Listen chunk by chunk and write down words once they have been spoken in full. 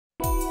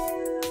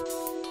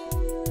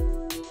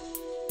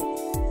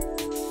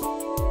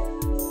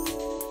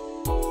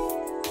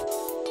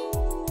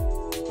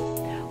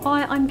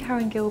I'm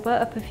Karen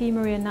Gilbert, a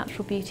perfumery and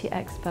natural beauty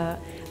expert,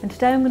 and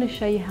today I'm going to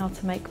show you how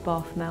to make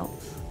bath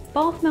melts.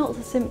 Bath melts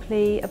are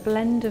simply a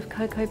blend of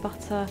cocoa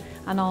butter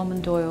and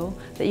almond oil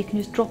that you can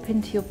just drop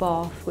into your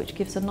bath, which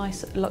gives a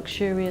nice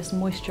luxurious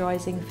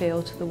moisturising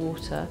feel to the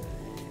water.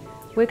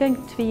 We're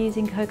going to be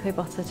using cocoa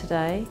butter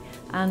today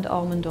and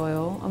almond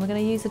oil, and we're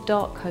going to use a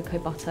dark cocoa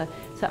butter,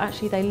 so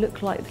actually they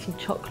look like little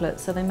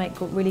chocolates, so they make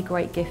really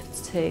great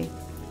gifts too.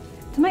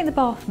 To make the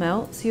bath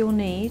melts, you'll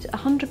need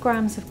 100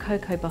 grams of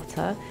cocoa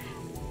butter.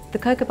 The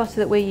cocoa butter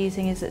that we're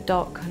using is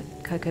dark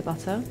cocoa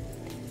butter,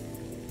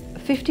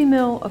 50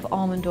 ml of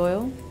almond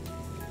oil,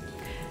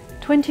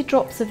 20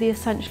 drops of the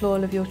essential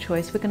oil of your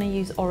choice. We're going to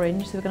use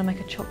orange, so we're going to make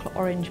a chocolate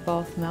orange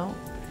bath melt.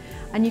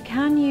 And you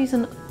can use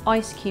an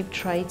ice cube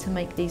tray to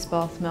make these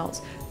bath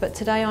melts, but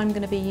today I'm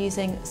going to be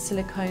using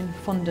silicone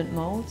fondant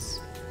moulds.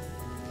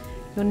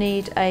 You'll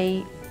need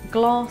a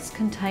glass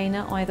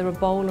container, either a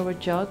bowl or a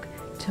jug,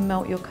 to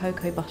melt your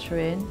cocoa butter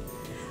in,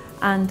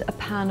 and a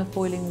pan of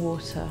boiling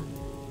water.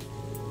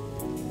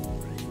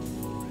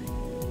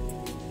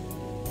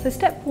 So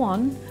step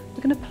one,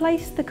 we're going to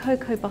place the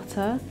cocoa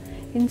butter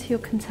into your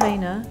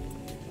container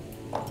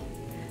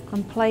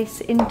and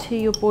place into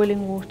your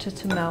boiling water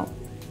to melt.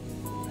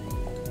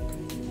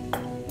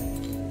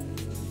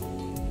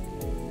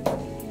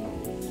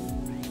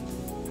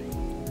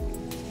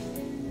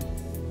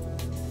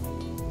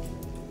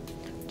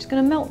 Just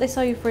going to melt this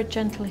over a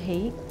gentle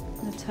heat.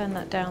 I'm going to turn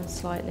that down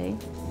slightly.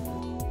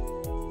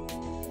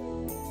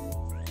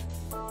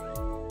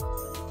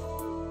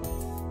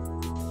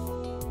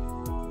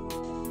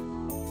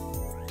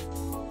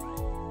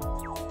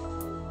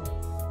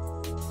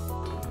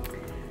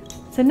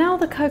 So now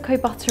the cocoa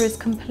butter is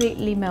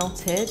completely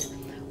melted,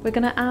 we're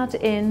going to add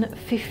in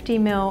 50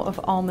 ml of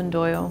almond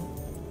oil.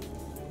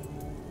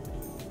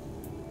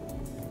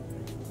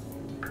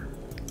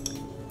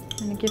 I'm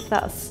going to give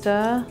that a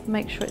stir,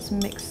 make sure it's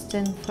mixed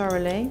in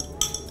thoroughly.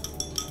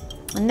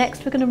 And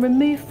next we're going to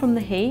remove from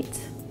the heat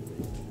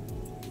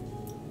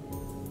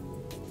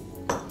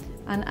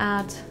and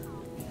add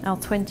our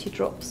 20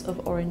 drops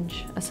of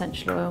orange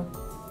essential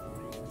oil.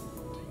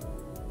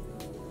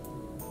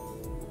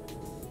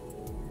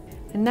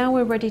 And now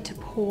we're ready to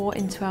pour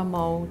into our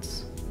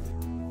moulds.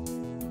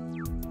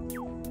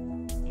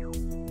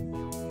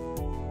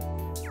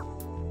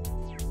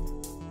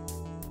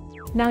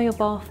 Now your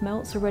bath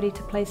melts are ready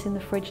to place in the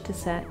fridge to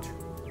set.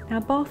 Our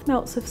bath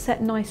melts have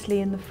set nicely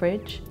in the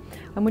fridge,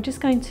 and we're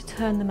just going to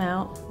turn them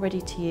out, ready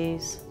to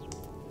use.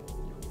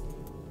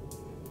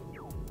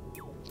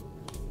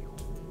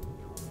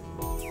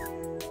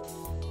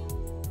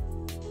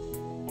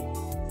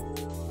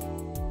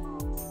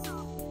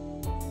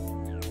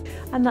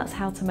 And that's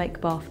how to make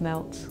bath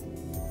melts.